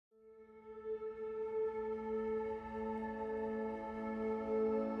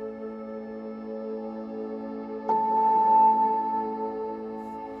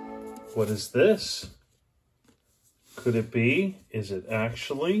What is this? Could it be? Is it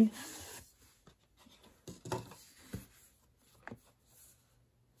actually?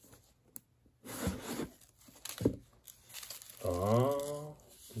 Oh,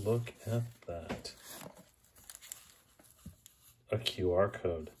 look at that. A QR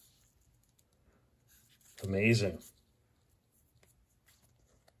code. Amazing.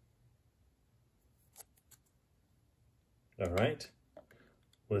 All right,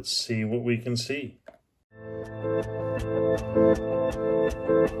 let's see what we can see.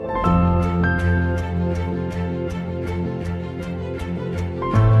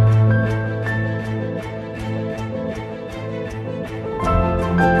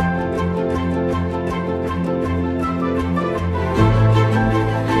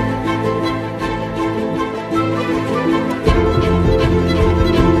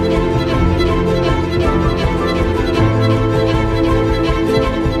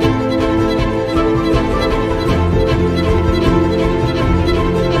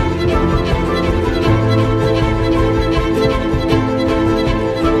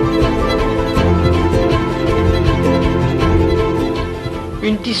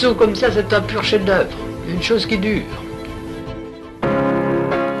 Une Tissot comme ça, c'est un pur chef-d'œuvre, une chose qui dure.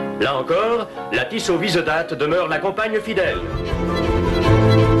 Là encore, la Tissot Visedate demeure la compagne fidèle.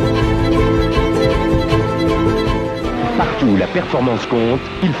 Partout où la performance compte,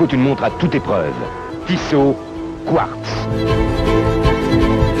 il faut une montre à toute épreuve. Tissot Quartz.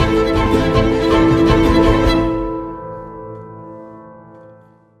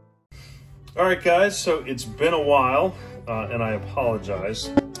 All right, guys, so it's been a while, and I apologize.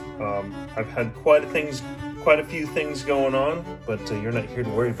 I've had quite a few things going on, but you're not here to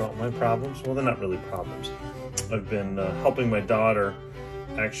worry about my problems. Well, they're not really problems. I've been helping my daughter.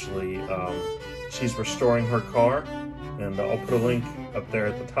 Actually, she's restoring her car, and I'll put a link up there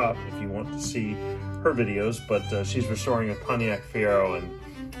at the top if you want to see her videos, but she's restoring a Pontiac Fiero,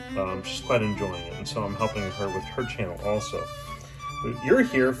 and she's quite enjoying it, and so I'm helping her with her channel also. You're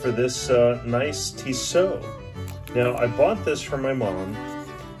here for this nice Tissot. Now, I bought this for my mom,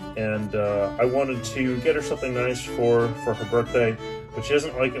 and I wanted to get her something nice for her birthday, but she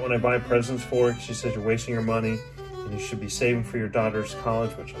doesn't like it when I buy presents for her. She says you're wasting your money, and you should be saving for your daughter's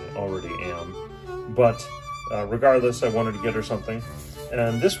college, which I already am. But regardless, I wanted to get her something.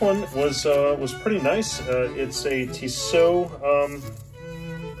 And this one was pretty nice. It's a Tissot,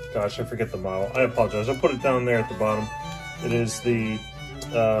 gosh, I forget the model. I apologize. I'll put it down there at the bottom. It is the,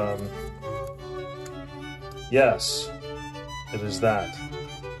 yes, it is that.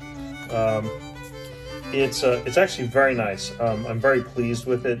 It's actually very nice. I'm very pleased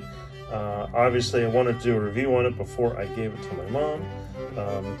with it. Obviously, I wanted to do a review on it before I gave it to my mom.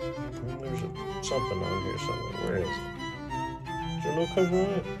 There's something on here somewhere. Where is it? Is there no cover on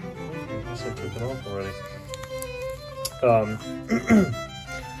it? I guess I took it off already.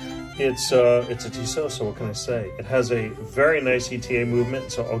 It's a Tissot, so what can I say? It has a very nice ETA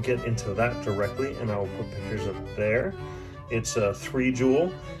movement, so I'll get into that directly, and I'll put pictures up there. It's a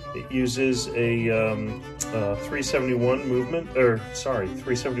 3-jewel. It uses a 371 movement, or sorry,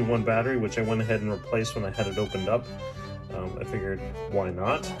 371 battery, which I went ahead and replaced when I had it opened up. I figured, why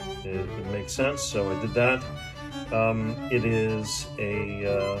not? It makes sense, so I did that. It is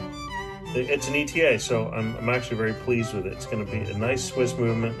it's an ETA, so I'm actually very pleased with it. It's going to be a nice Swiss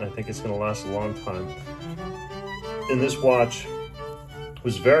movement, and I think it's going to last a long time. And this watch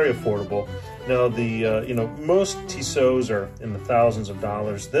was very affordable. Now, the most Tissots are in the thousands of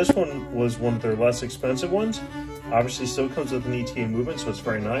dollars. This one was one of their less expensive ones. Obviously, still comes with an ETA movement, so it's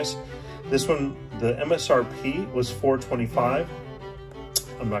very nice. This one, the MSRP was $425.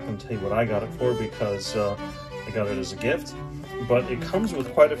 I'm not going to tell you what I got it for because I got it as a gift. But it comes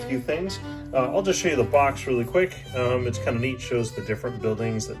with quite a few things. I'll just show you the box really quick. It's kind of neat, shows the different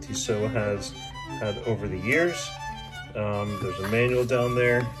buildings that Tissot has had over the years. There's a manual down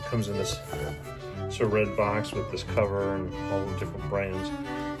there. It comes in this sort of red box with this cover and all the different brands.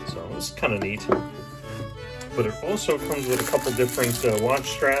 So it's kind of neat. But it also comes with a couple different watch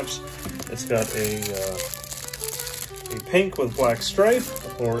straps. It's got a pink with black stripe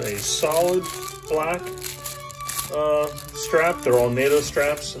or a solid black strap. They're all NATO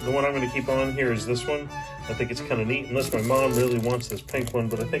straps. The one I'm going to keep on here is this one. I think it's kind of neat, unless my mom really wants this pink one,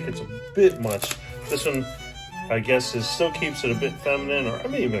 but I think it's a bit much. This one, I guess, still keeps it a bit feminine, or I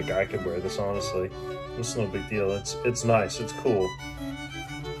mean, even a guy could wear this, honestly. It's no big deal. It's nice. It's cool.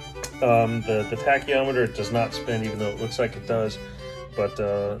 The tachyometer, it does not spin, even though it looks like it does, but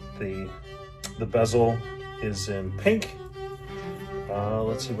the bezel is in pink.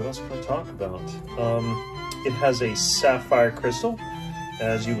 Let's see, what else can I talk about? It has a sapphire crystal,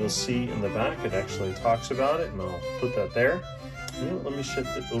 As you will see in the back, it actually talks about it, and I'll put that there. And let me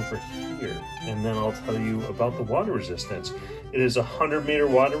shift it over here, and then I'll tell you about the water resistance. It is 100-meter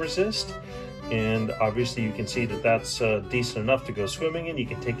water resist, and obviously you can see that that's decent enough to go swimming in. You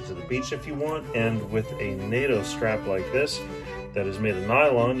can take it to the beach if you want, and with a NATO strap like this that is made of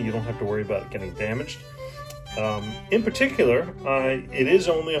nylon, you don't have to worry about it getting damaged. In particular, it is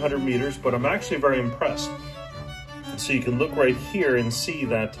only 100 meters, but I'm actually very impressed. So you can look right here and see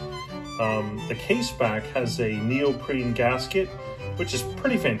that the case back has a neoprene gasket, which is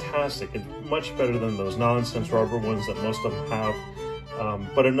pretty fantastic. It's much better than those nonsense rubber ones that most of them have.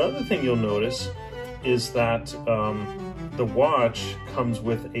 But another thing you'll notice is that the watch comes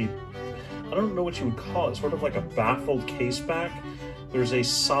with a, I don't know what you would call it, sort of like a baffled case back. There's a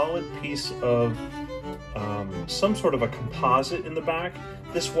solid piece of some sort of a composite in the back.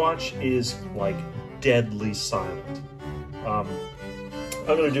 This watch is like deadly silent. I'm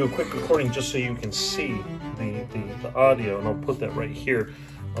going to do a quick recording just so you can see the audio, and I'll put that right here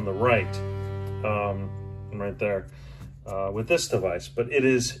on the right, and right there with this device. But it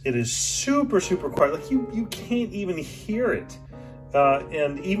is super quiet. Like you can't even hear it.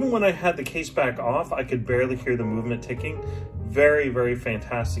 And even when I had the case back off, I could barely hear the movement ticking. Very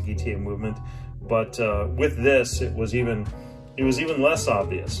fantastic ETA movement. But with this, it was even less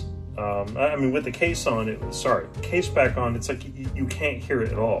obvious. I mean, with the case on, case back on, it's like you can't hear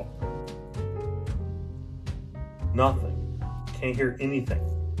it at all. Nothing. Can't hear anything.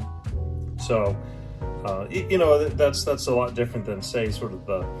 So, you know, that's a lot different than, say, sort of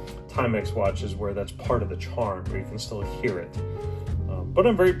the Timex watches, where that's part of the charm, where you can still hear it. But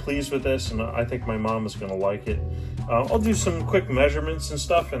I'm very pleased with this, and I think my mom is going to like it. I'll do some quick measurements and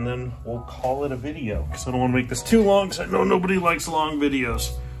stuff, and then we'll call it a video, because I don't want to make this too long, because I know nobody likes long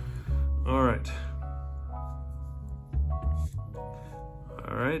videos. All right.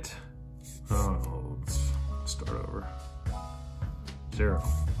 Oh, let's start over. 0.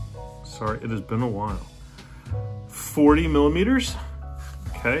 Sorry, it has been a while. 40 millimeters.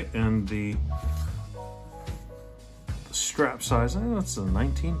 Okay, and the strap size, that's a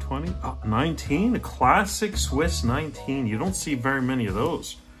 19, 20, 19, a classic Swiss 19. You don't see very many of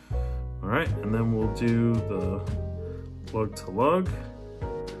those. All right, and then we'll do the lug to lug.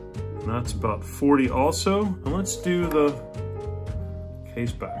 And that's about 40 also. And let's do the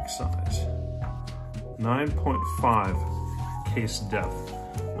case back size. 9.5 case depth.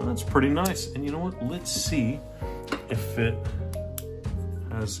 Well, that's pretty nice. And you know what? Let's see if it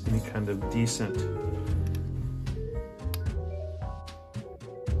has any kind of decent,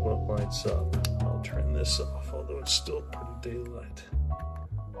 what lights up. I'll turn this off, although it's still pretty daylight.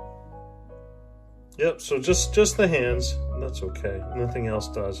 Yep, so just the hands, that's okay. Nothing else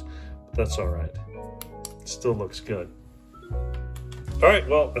does, but that's all right. It still looks good. All right,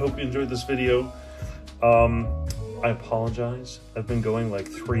 well, I hope you enjoyed this video. I apologize. I've been going like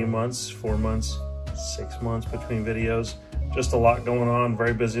 3 months, 4 months, 6 months between videos. Just a lot going on,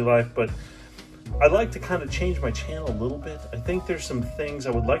 very busy life, but I'd like to kind of change my channel a little bit. I think there's some things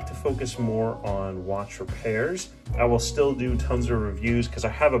I would like to focus more on watch repairs. I will still do tons of reviews, because I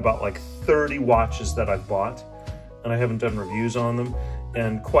have about like 30 watches that I've bought and I haven't done reviews on them.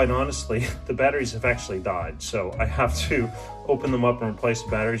 And quite honestly, the batteries have actually died. So I have to open them up and replace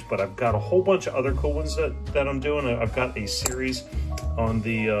the batteries, but I've got a whole bunch of other cool ones that I'm doing. I've got a series on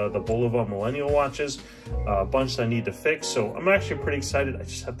the Bulova Millennial watches, a bunch that I need to fix. So I'm actually pretty excited. I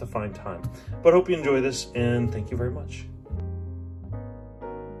just have to find time. But I hope you enjoy this, and thank you very much.